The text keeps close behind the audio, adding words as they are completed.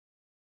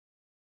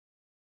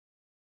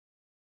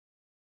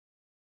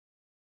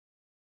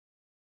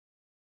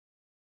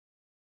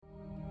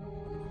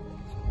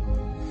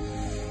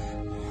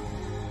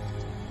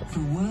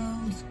the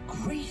world's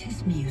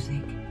greatest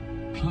music.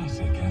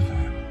 Classic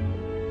FM.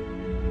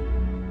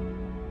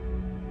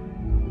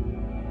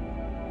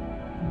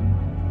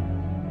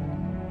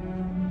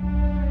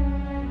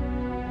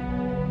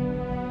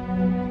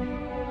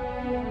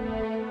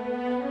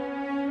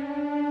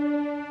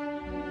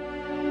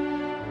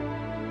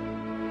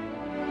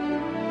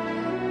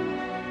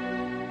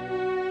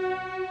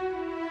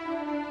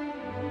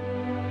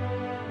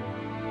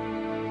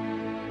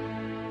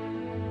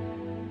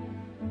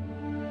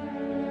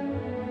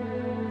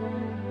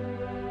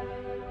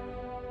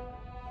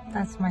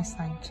 That's my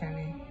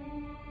sanctuary.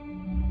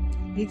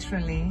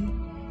 Literally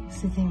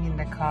sitting in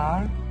the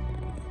car,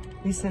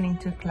 listening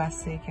to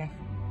classic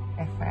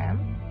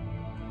FM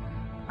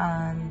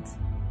and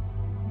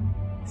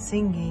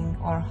singing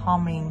or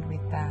humming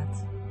with that.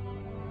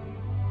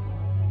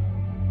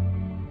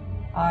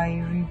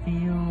 I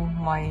review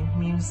my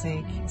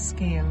music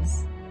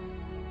skills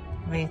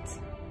with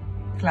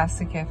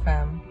classic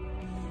FM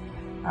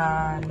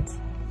and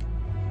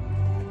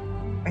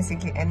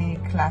basically any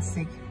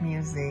classic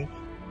music.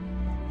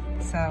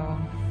 So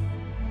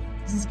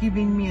this is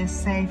giving me a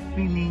safe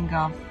feeling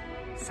of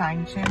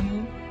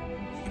sanctuary.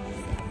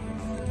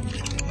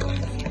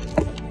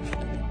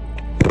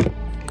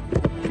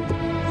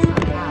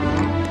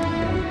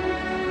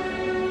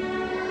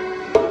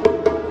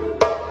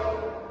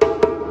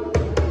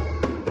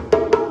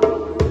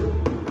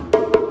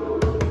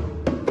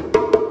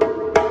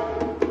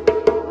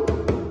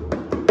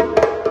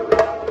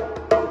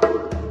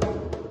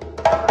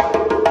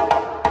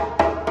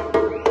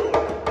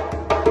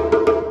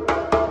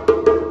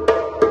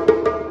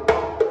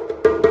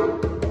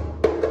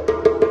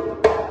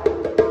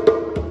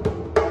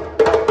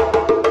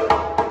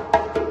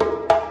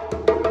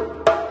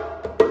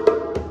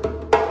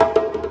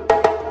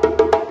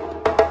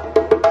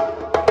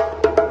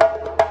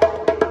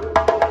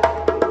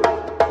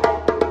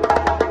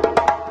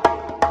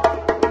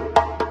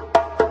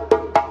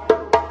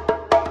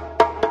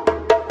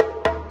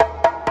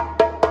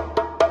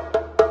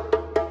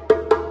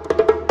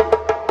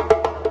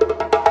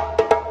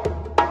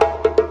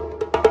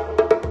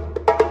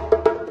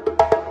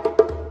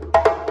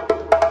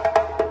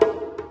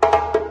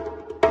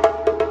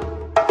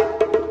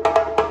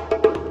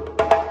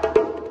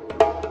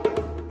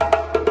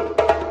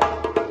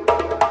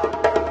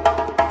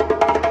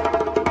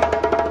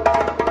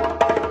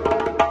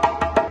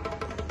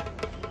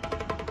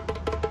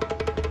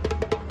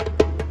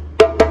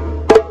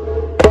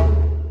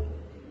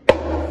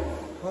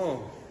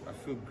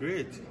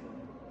 Great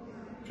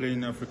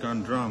playing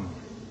African drum.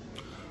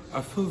 I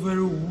feel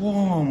very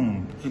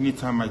warm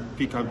anytime I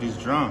pick up this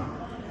drum.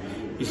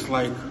 It's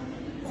like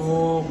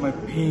all my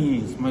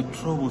pains, my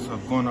troubles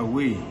have gone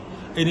away.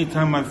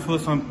 Anytime I feel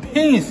some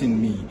pains in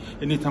me,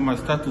 anytime I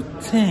start to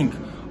think,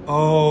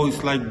 oh,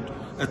 it's like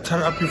a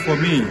therapy for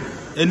me.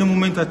 Any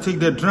moment I take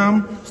the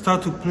drum,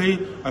 start to play,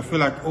 I feel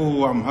like,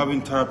 oh, I'm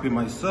having therapy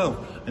myself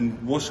and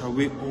wash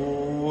away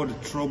all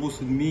the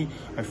troubles in me.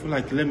 I feel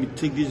like, let me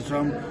take this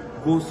drum,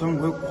 go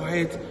somewhere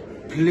quiet,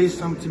 play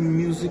something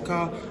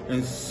musical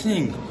and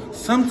sing.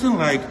 Something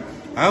like,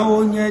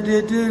 Aonya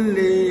de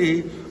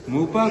dele,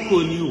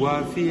 Mupako ni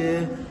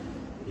wafie,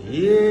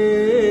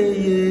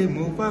 ye,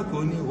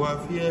 Mupako ni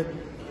wafie,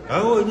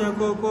 Aonya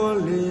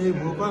kokole,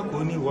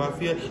 Mupako ni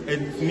wafie.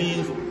 It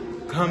means,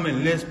 come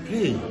and let's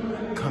play,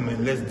 come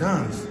and let's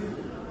dance.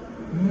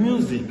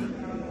 Music,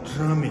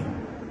 drumming,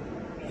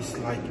 it's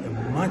like a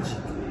magic.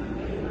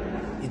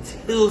 It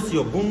heals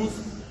your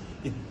bones.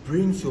 It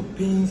brings your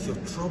pains, your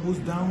troubles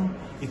down.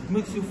 It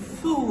makes you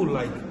feel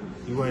like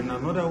you are in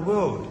another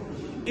world.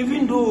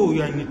 Even though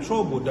you are in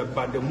trouble, that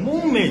by the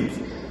moment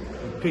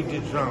you pick the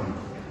drum,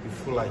 you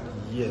feel like,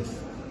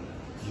 yes,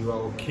 you are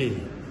okay.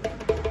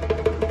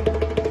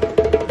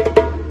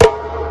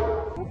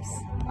 Oops,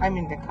 I'm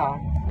in the car.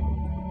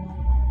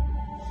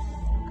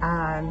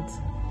 And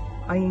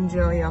I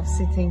enjoy of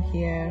sitting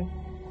here.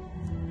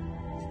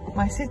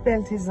 My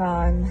seatbelt is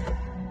on,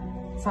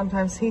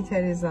 sometimes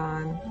heater is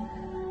on.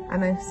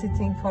 And I'm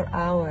sitting for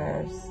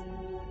hours.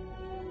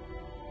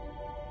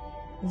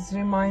 This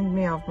reminds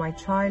me of my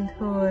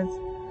childhood,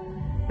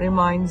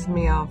 reminds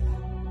me of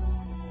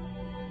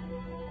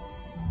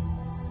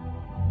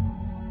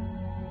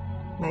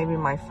maybe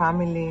my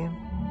family.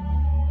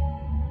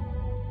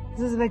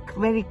 This is like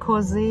very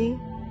cozy,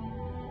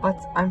 but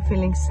I'm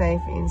feeling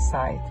safe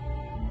inside.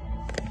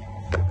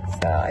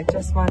 So I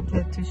just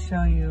wanted to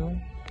show you,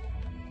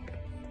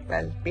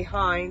 well,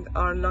 behind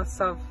are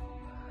lots of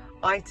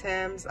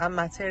items and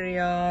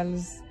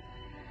materials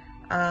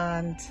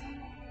and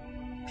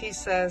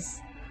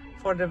pieces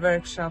for the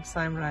workshops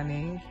I'm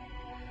running.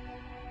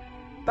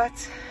 But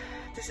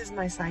this is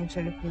my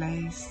sanctuary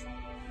place,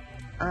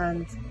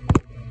 and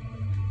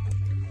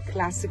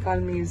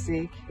classical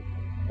music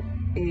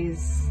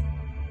is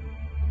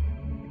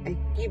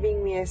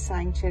giving me a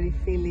sanctuary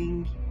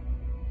feeling,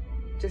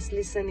 just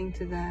listening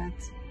to that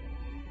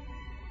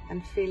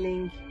and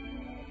feeling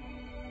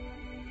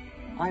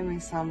I'm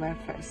somewhere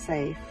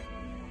safe.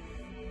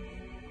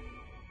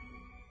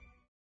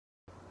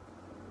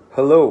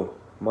 Hello,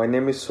 my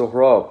name is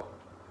Sohrab.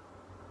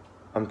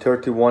 I'm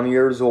 31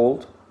 years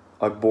old.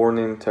 I'm born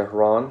in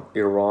Tehran,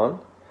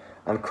 Iran,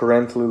 and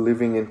currently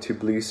living in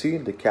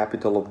Tbilisi, the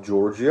capital of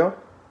Georgia.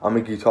 I'm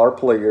a guitar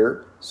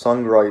player,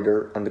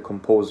 songwriter, and a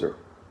composer.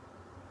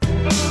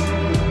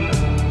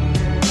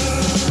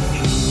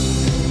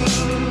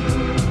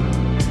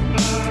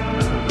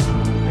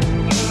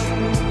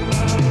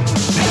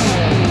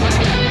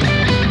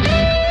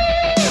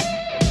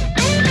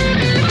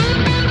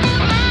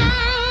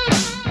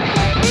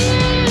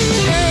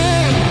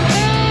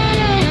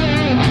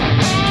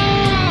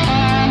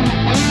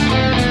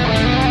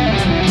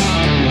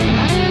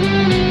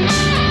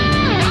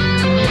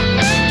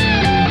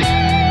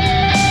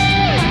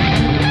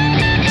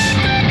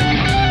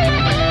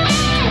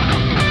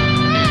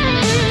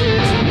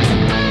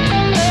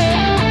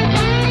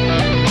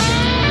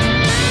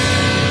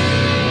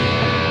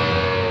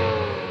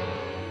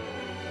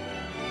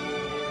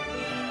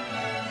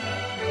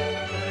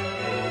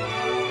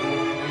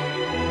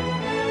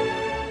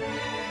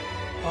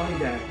 Hi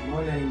there,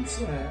 my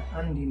name's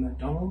Andy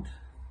MacDonald.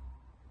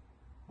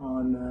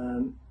 I'm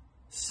a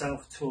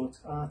self-taught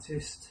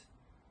artist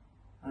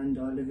and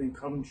I live in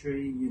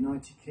Coventry,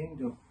 United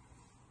Kingdom.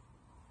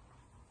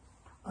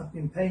 I've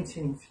been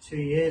painting for 2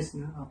 years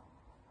now.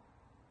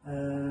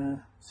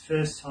 It's the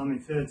first time in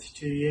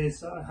 32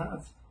 years that I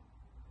have.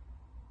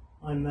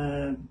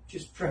 I'm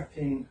just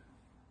prepping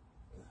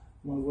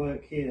my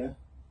work here.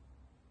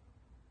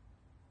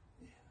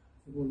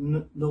 It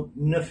will look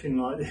nothing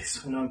like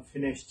this when I'm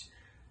finished.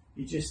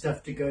 You just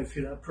have to go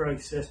through that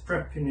process.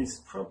 Prepping is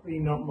probably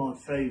not my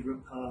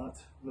favourite part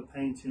of a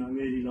painting. I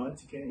really like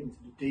to get into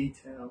the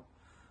detail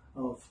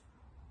of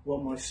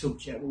what my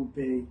subject will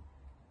be.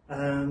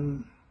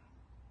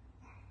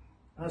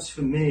 As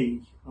for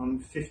me, I'm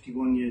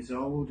 51 years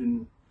old,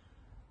 and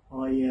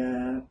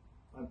I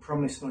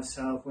promised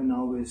myself when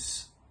I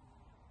was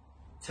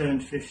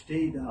turned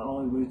 50 that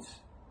I would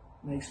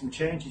make some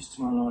changes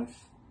to my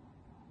life,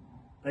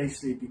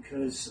 basically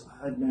because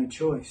I had no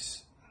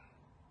choice.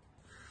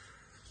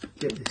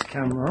 Get this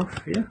camera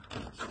off here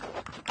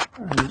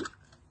and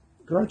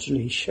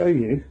gradually show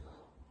you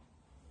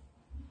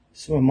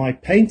some of my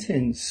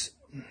paintings.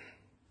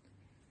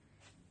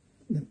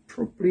 They're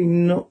probably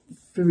not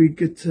very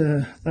good.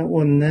 That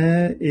one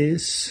there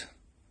is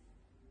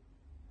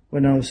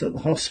when I was at the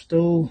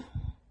hospital.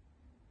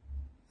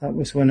 That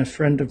was when a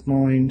friend of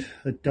mine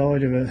had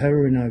died of a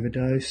heroin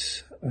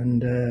overdose,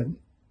 and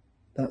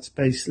that's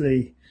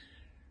basically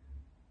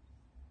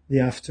the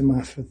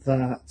aftermath of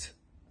that.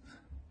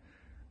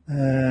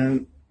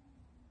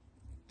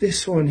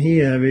 This one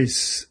here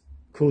is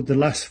called The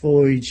Last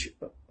Voyage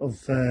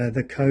of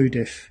the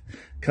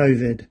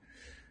COVID,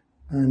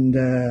 and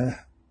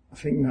I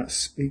think that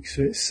speaks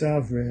for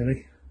itself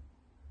really.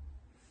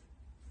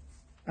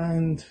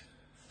 And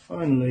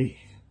finally,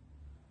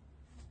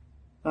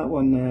 that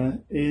one there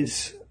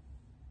is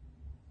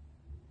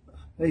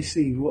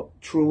basically what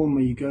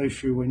trauma you go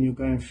through when you're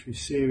going through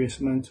serious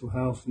mental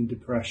health and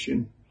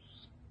depression.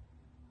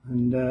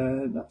 And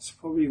that's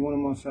probably one of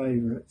my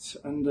favourites,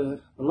 and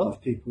a lot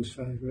of people's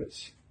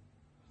favourites.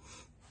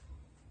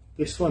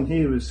 This one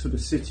here is for the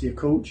City of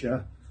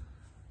Culture,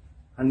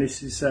 and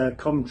this is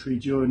Coventry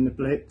during the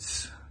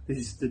Blitz. This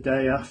is the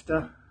day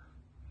after,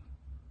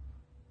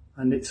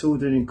 and it's all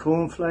done in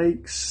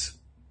cornflakes,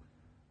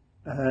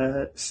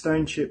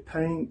 stone chip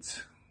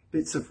paint,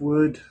 bits of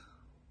wood,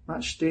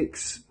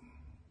 matchsticks,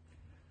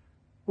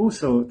 all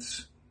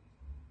sorts.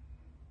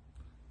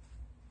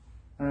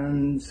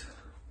 And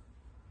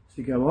as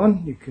you go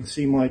on, you can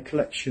see my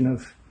collection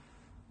of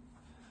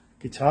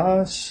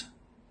guitars,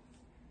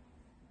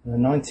 a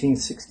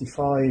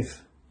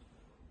 1965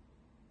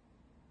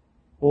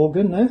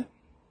 organ there,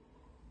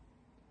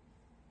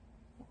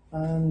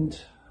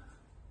 and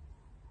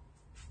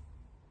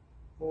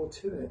more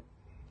to it.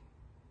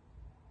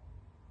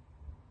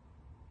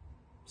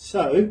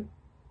 So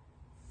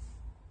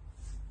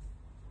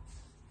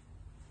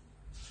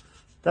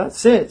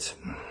that's it.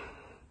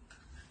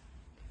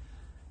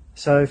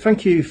 So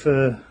thank you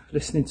for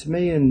listening to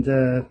me, and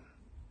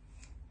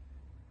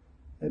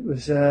it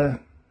was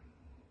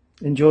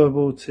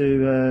enjoyable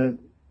to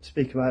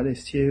speak about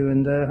this to you,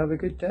 and have a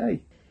good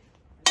day.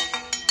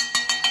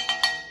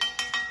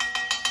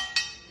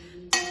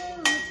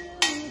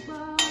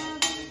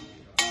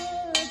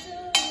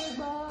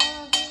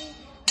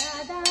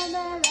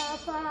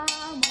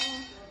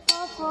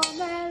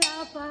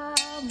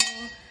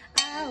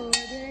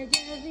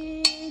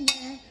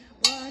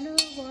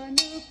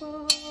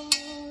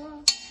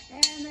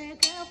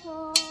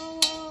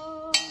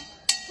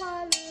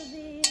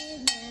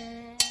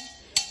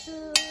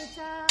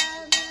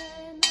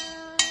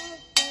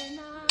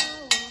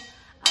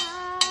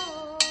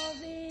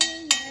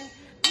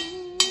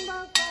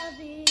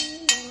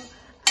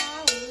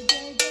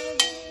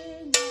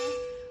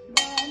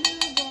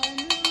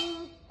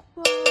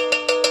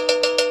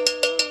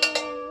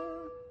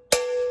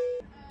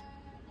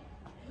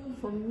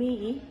 For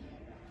me,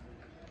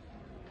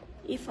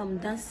 if I'm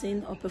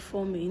dancing or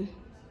performing,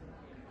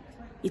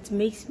 it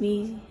makes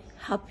me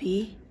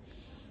happy.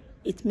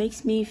 It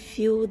makes me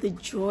feel the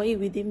joy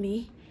within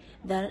me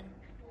that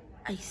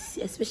I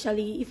see,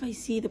 especially if I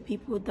see the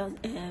people that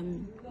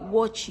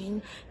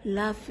watching,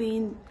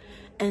 laughing,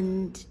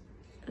 and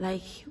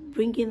like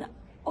bringing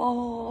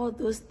all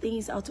those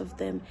things out of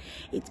them.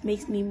 It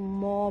makes me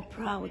more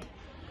proud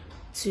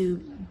to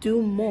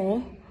do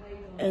more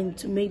and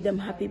to make them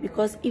happy,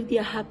 because if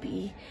they're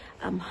happy,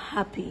 I'm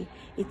happy.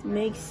 It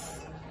makes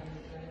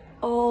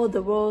all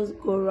the world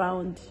go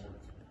round.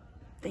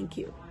 Thank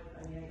you.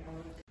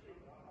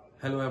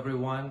 Hello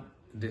everyone,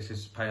 this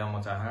is Payam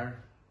Motahar.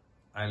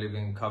 I live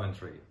in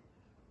Coventry,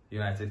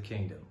 United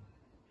Kingdom.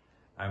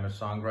 I'm a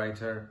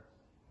songwriter,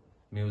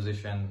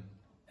 musician,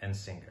 and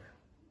singer.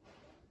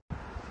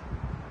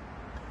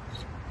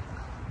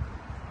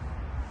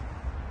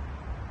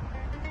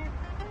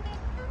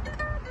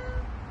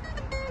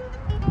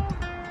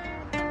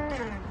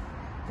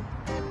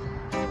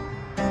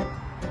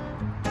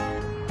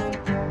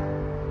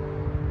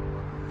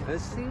 I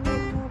see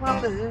you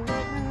up ahead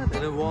and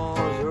the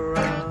walls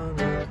around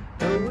it.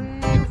 The way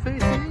you're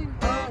facing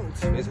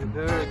out makes me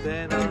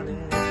burden on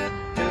it.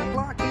 The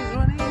clock is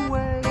running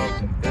away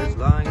as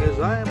long as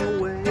I'm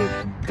awake.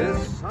 The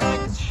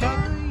sun is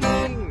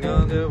shining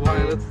on the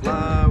violet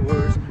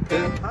flowers.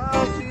 The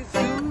house is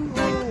too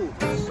old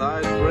to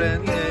sight for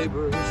any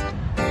neighbors.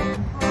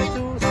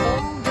 Also a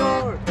small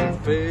door to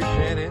fish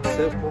and it's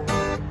a pond.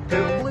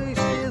 The place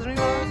is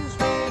reminds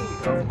me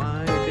of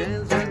my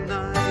dance at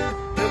night.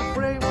 The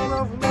frame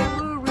of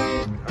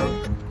memory of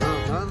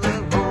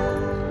that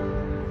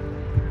home.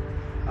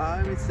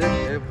 I miss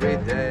it every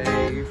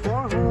day,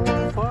 far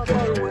home, far,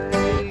 far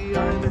away. I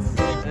miss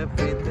it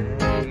every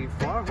day,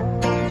 far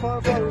home,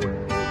 far, far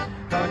away.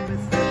 I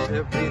miss it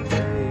every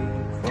day,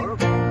 far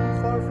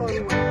home, far, far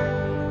away.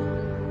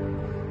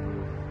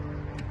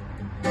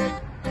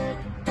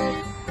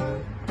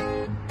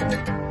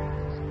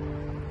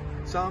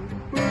 Some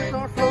birds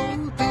are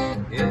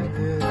floating in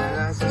the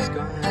glassy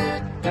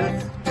sky. The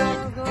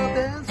stars are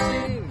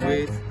dancing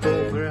with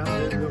over on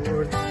the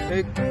north.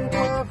 A group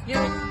of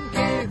young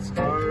kids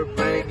are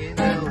playing in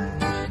the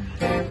land.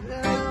 And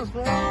there's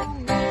for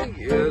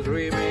me is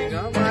dreaming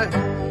of my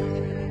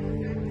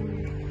home.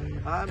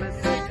 I miss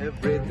it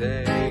every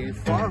day,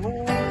 far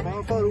home,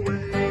 far, far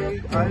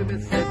away. I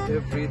miss it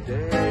every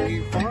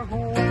day, far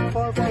home,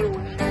 far, far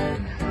away.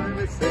 I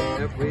miss it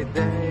every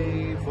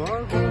day,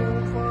 far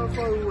home, far,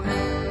 far away.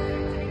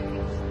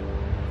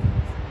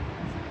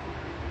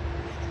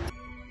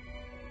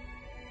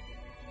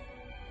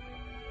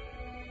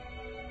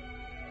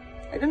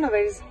 I don't know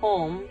where is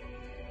home,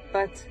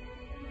 but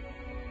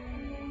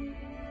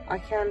I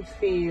can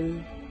feel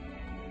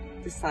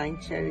the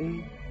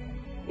sanctuary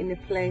in a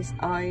place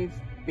I've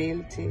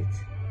built it.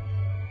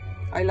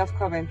 I love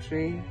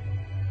Coventry.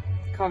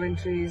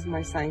 Coventry is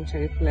my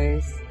sanctuary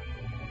place.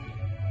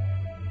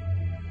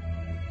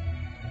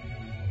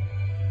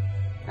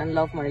 And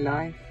love my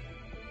life.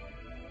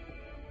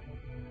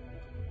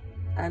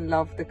 And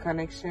love the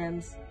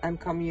connections and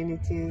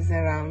communities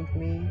around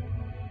me.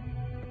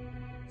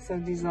 So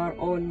these are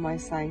all my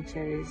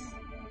sanctuaries.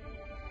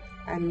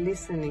 And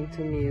listening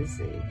to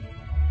music.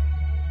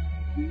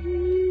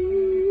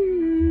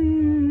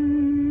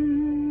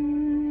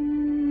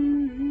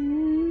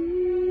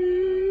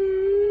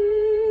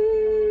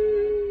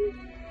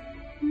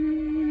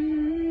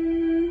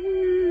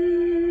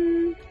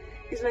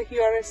 It's like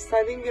you are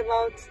studying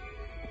about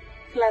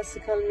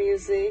classical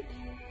music,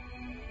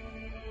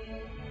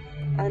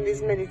 and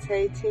is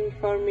meditating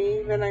for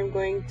me when I'm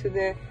going to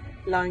the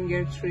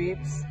longer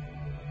trips.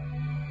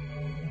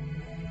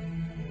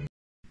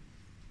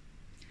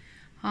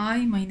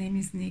 Hi, my name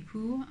is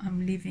Niku.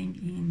 I'm living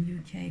in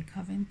UK,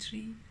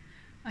 Coventry.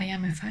 I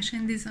am a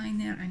fashion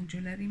designer and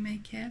jewelry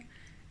maker,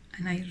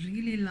 and I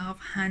really love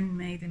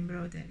handmade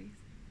embroideries.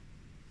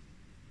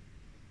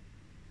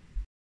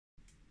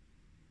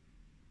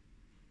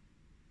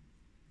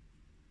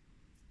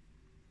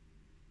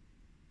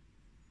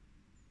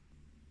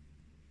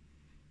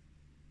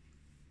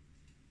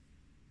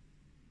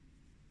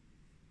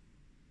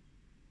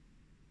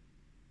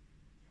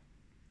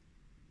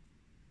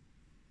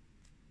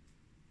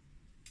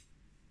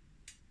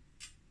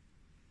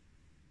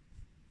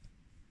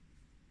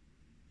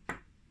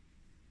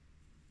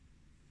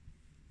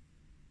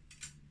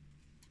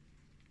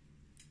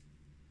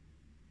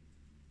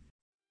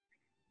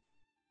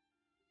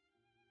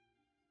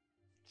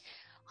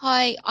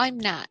 Hi, I'm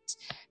Nat.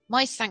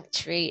 My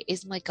sanctuary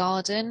is my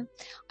garden.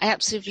 I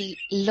absolutely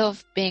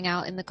love being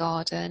out in the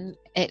garden.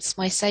 It's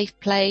my safe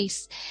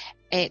place.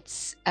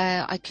 It's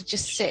I could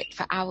just sit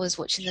for hours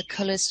watching the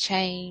colours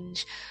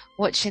change,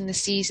 watching the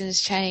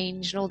seasons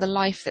change and all the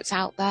life that's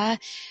out there.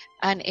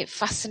 And it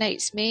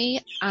fascinates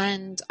me,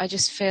 and I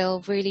just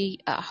feel really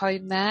at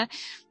home there.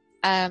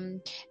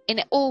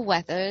 In all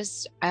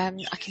weathers, I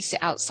can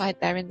sit outside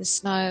there in the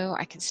snow,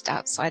 I can sit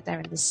outside there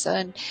in the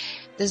sun.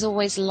 There's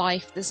always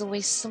life, there's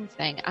always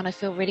something, and I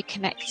feel really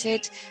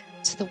connected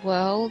to the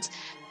world.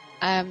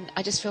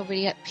 I just feel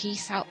really at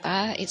peace out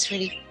there. It's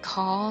really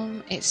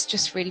calm, it's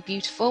just really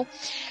beautiful.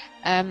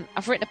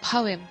 I've written a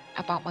poem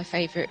about my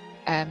favourite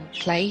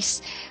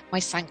place, my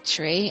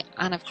sanctuary,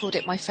 and I've called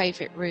it my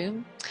favourite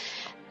room.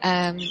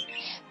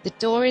 The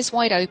door is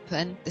wide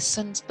open, the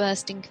sun's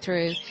bursting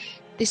through.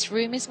 This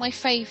room is my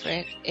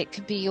favourite, it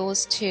can be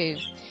yours too.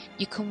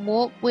 You can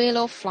walk, wheel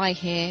or fly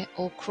here,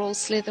 or crawl,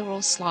 slither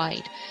or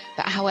slide.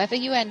 But however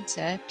you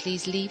enter,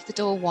 please leave the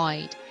door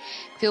wide.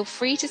 Feel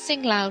free to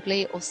sing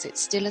loudly or sit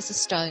still as a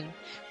stone.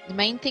 The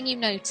main thing you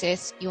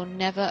notice, you're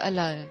never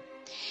alone.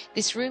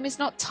 This room is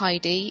not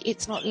tidy,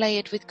 it's not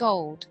layered with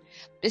gold.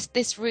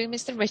 This room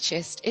is the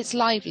richest, it's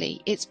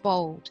lively, it's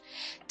bold.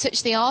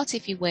 Touch the art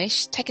if you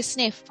wish, take a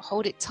sniff,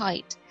 hold it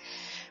tight.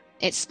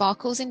 It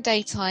sparkles in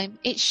daytime,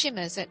 it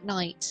shimmers at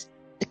night.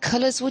 The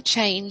colours will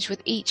change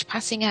with each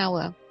passing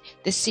hour.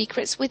 The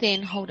secrets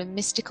within hold a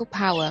mystical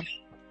power.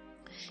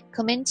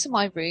 Come into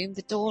my room,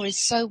 the door is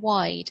so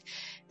wide.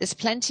 There's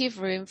plenty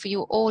of room for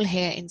you all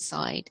here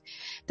inside.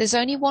 There's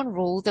only one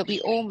rule that we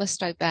all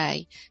must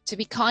obey, to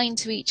be kind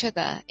to each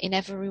other in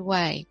every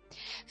way.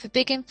 For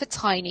big and for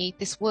tiny,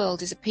 this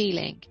world is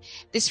appealing.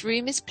 This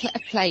room is a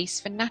place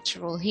for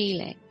natural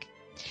healing.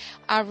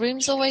 Our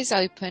room's always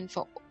open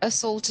for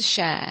us all to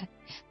share.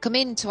 Come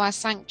into our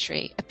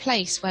sanctuary, a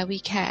place where we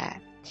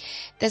care.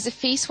 There's a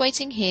feast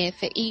waiting here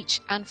for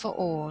each and for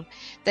all.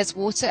 There's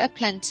water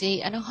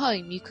aplenty and a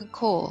home you can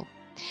call.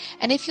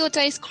 And if your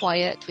day's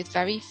quiet with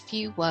very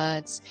few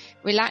words,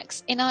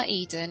 relax in our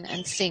Eden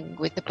and sing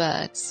with the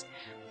birds.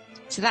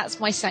 So that's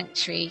my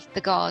sanctuary,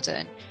 the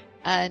garden.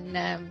 And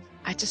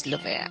I just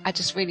love it. I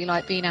just really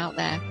like being out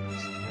there.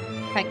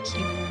 Thank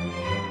you.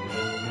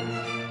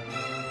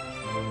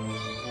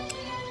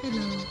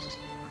 Hello.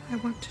 I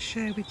want to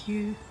share with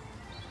you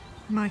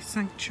my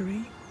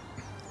sanctuary.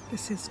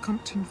 This is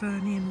Compton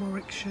Verney in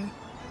Warwickshire,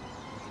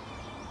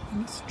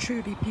 and it's a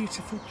truly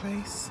beautiful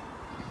place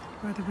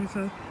by the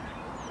river.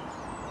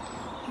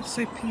 It's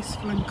so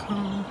peaceful and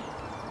calm.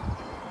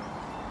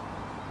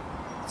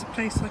 It's a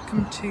place I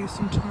come to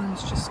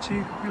sometimes just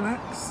to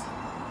relax,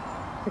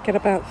 forget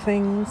about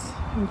things,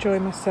 enjoy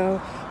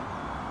myself.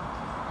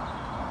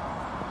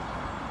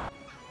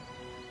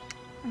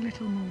 A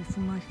little more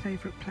from my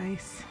favourite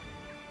place.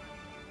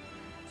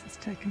 This is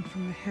taken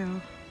from the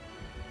hill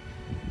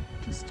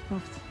just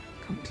above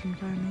Compton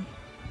Verney.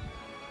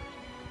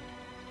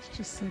 It's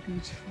just so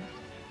beautiful.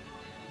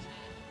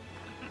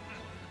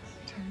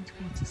 Turning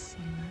towards the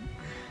sunlight.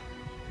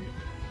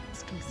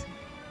 Still see.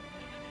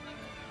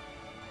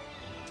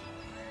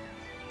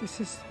 This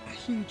is a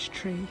huge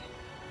tree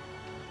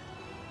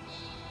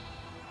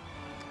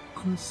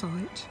on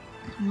site.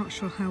 I'm not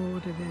sure how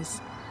old it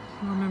is.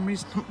 My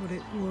memory's not what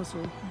it was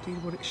or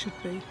indeed what it should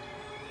be.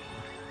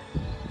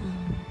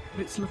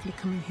 But it's lovely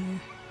coming here.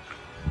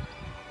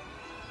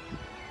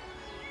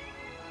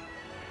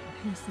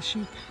 Here's the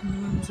sheep and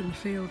the lambs in the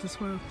field as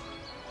well.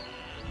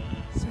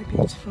 So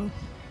beautiful.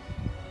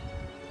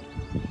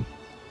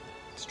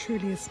 It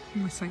truly is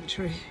my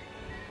sanctuary.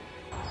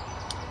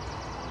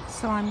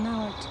 So I'm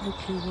now at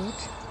Oakley Wood,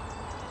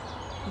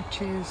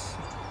 which is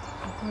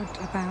a wood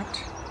about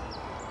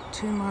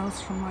 2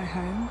 miles from my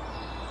home.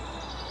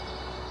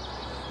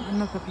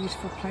 Another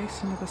beautiful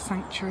place, another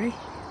sanctuary.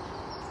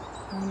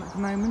 At the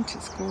moment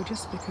it's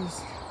gorgeous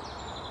because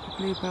the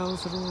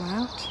bluebells are all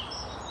out.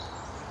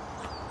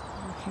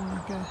 I'm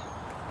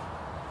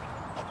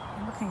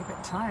looking a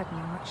bit tired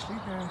now actually,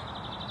 they're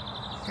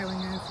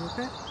going over a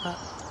bit, but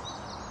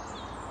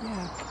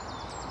yeah,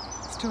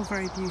 still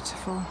very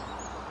beautiful.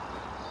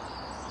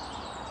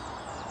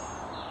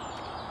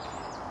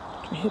 You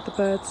can hear the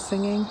birds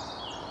singing.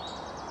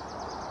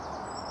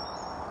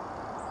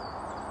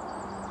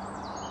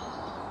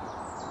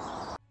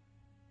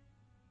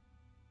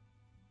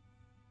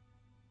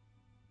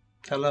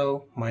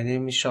 Hello, my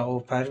name is Shao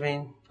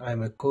Parvin.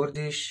 I'm a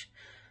Kurdish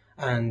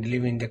and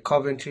live in the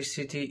Coventry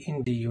city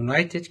in the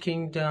United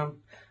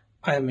Kingdom.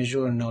 I am a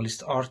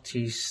journalist,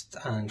 artist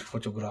and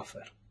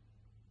photographer.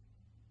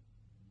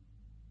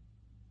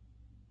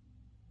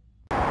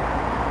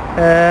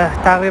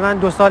 تقریبا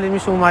 2 سالی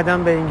میشه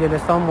اومدم به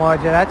انگلستان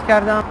مهاجرت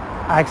کردم.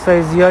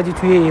 عکسای زیادی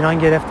توی ایران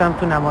گرفتم،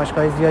 تو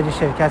نمایشگاه زیادی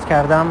شرکت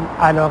کردم.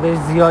 علاقه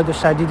زیاد و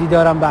شدیدی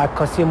دارم به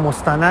عکاسی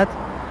مستند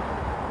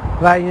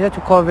و اینجا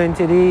تو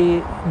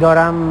کاونتری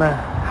دارم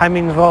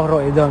همین راه رو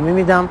ادامه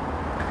میدم.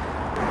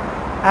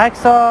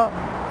 عکس‌ها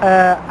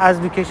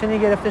از لوکیشنی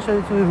گرفته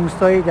شده توی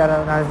روستایی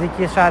در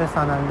نزدیکی شهر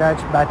سنندج.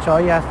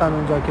 بچه‌هایی هستن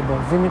اونجا که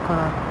بازی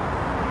میکنن.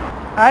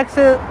 عکس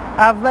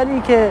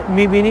اولی که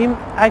میبینیم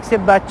عکس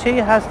بچه‌ای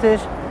هستش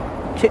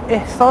که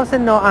احساس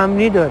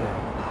ناامنی داره.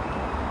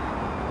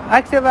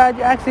 عکس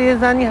بعدی عکس یه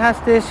زنی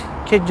هستش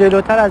که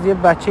جلوتر از یه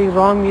بچه‌ای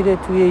راه میره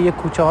توی یه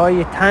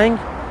کوچه‌های تنگ،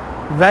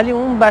 ولی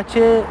اون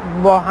بچه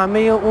با همه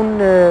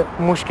اون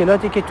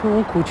مشکلاتی که تو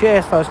اون کوچه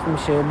احساس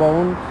میشه، با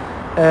اون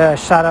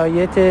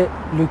شرایط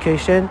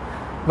لوکیشن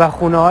و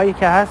خونه‌هایی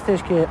که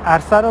هستش که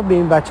عرصه رو به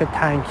این بچه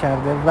تنگ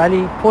کرده،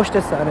 ولی پشت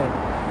سر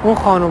اون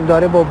خانم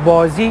داره با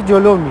بازی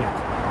جلو میاد،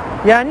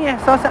 یعنی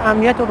احساس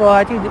امنیت و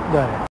راحتی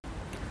داره.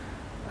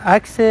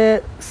 عکس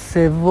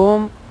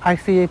سوم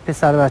عکس یک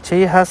پسر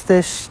بچه‌ای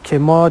هستش که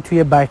ما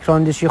توی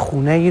بک‌گراندش یه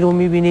خونه‌ای رو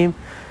می‌بینیم.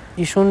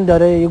 ایشون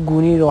داره یه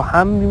گونی رو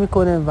هم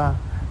می‌کنه و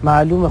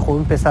معلومه خب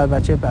این پسر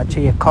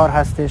بچه کار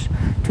هستش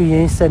توی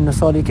این سن و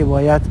سالی که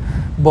باید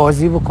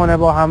بازی بکنه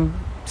با هم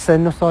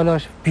سن و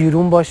سالاش،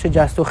 بیرون باشه،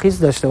 جست و خیز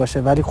داشته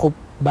باشه، ولی خب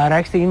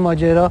برعکس این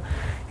ماجرا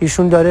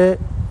ایشون داره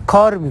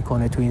کار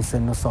میکنه توی این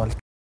سن و سال.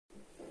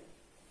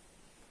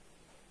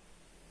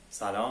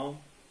 سلام،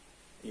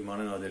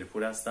 ایمان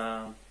نادریپور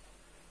هستم،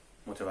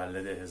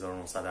 متولد 1982،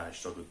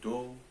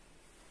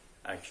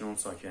 اکنون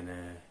ساکن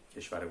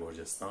کشور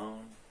گرجستان،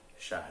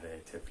 شهر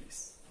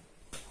تفلیس.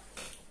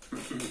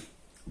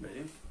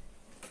 بریم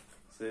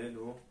 3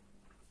 2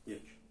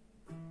 1.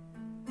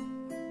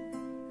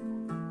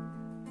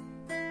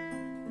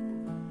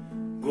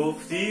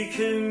 گفتی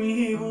که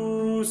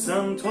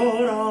میبوسم تو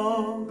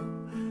را،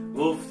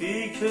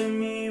 گفتی که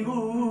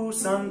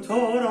میبوسم تو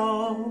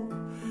را،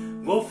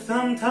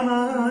 گفتم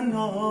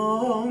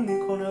تمنا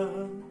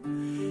میکنم.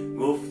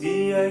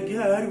 گفتی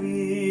اگر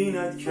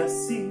بیند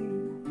کسی،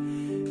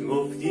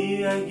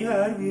 گفتی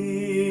اگر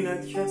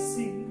بیند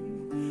کسی،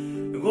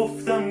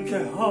 گفتم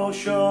که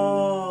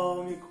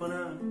هاشا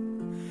میکنم،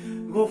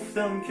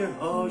 گفتم که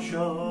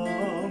هاشا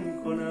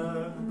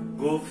میکنم.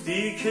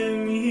 گفتی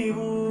که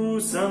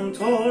میبوسم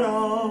تو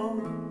را،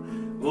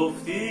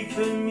 گفتی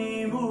که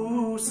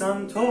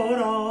میبوسم تو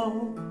را،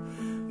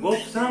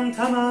 گفتم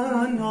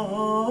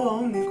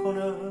تمنا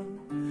میکنم.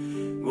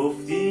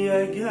 گفتی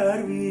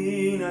اگر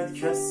بیند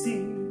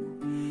کسی،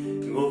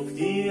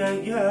 گفتی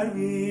اگر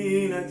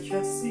بیند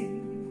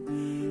کسی،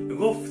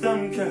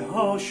 گفتم که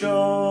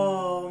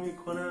هاشا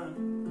میکنم،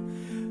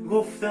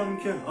 گفتم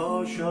که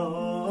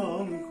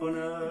هاشا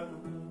میکنم.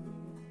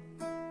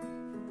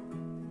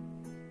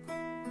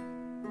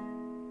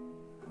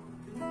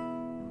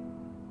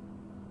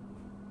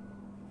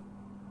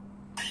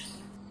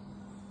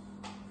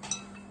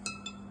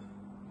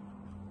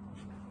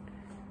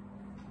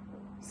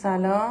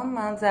 سلام،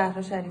 من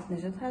زهرا شریف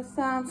نژاد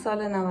هستم.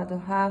 سال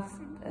 97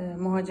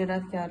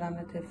 مهاجرت کردم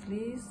به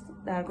تفلیس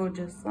در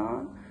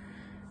گرجستان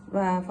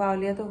و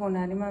فعالیت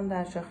هنری من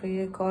در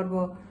شاخه کار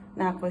با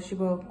نقاشی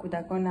با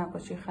کودکان،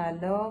 نقاشی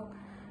خلاق،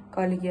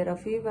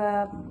 کالیگرافی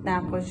و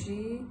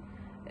نقاشی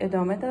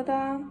ادامه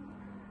دادم.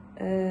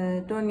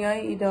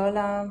 دنیای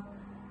ایدئالم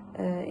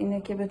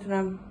اینه که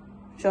بتونم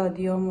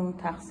شادیامو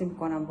تقسیم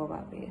کنم با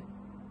بقیه.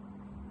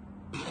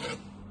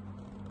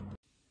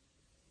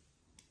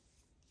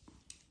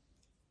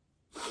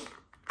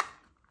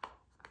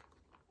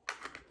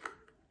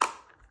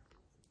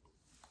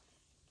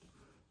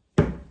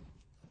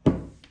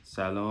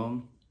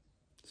 سلام،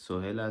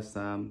 سهیل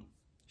هستم.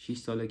 6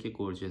 ساله که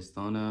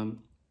گرجستانم.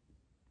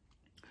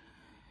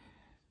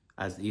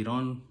 از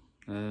ایران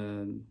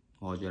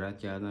مهاجرت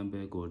کردم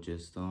به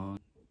گرجستان.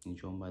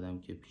 اینجا اومدم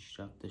که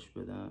پیشرفتش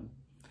بدم.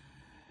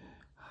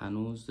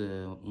 هنوز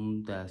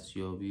اون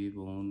دستیابی به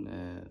اون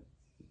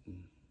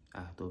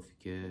اهدافی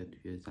که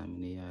توی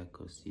زمینه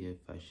عکاسی،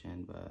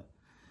 فشن و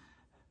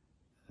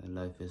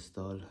لایف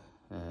استایل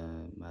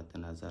مد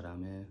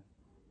نظرمه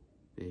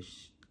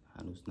بهش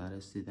هنوز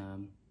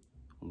نرسیدم.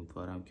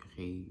 امیدوارم که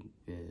خیلی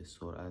به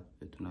سرعت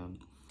بتونم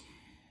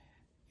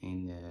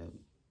این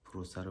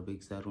پروسه رو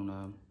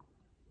بگذرونم.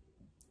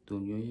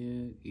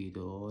 دنیای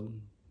ایدئال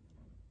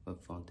و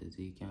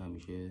فانتزی که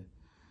همیشه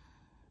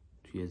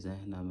توی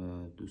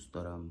ذهنم دوست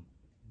دارم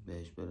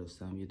بهش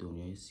برسم یه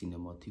دنیای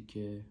سینماتیکه،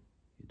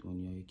 یه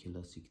دنیای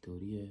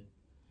کلاسیکتوریه.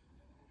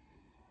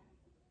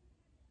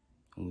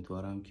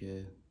 امیدوارم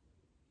که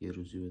یه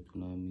روزی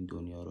بتونم این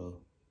دنیا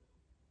رو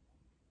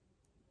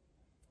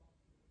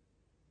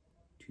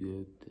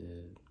توی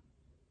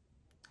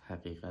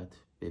حقیقت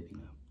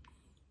ببینم.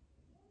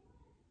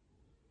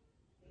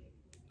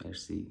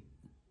 مرسی.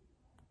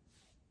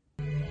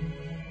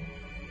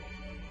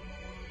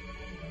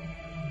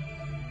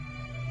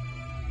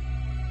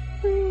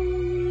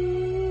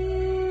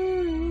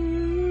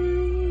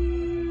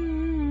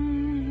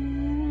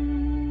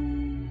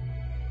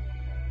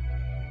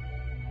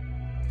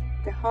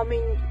 The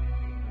humming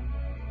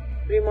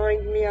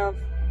remind me of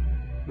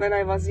when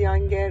I was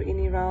younger in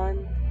Iran,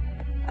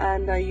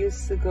 and I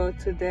used to go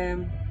to the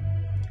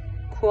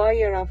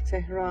choir of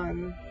Tehran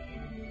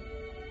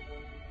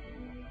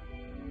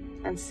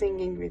and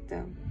singing with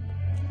them.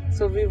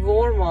 So we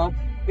warm up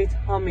with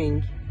humming.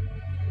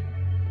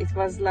 It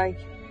was like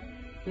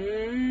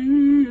mm-hmm.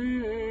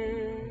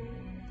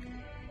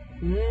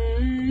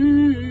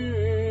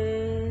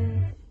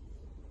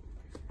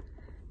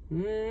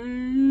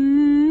 Mm-hmm.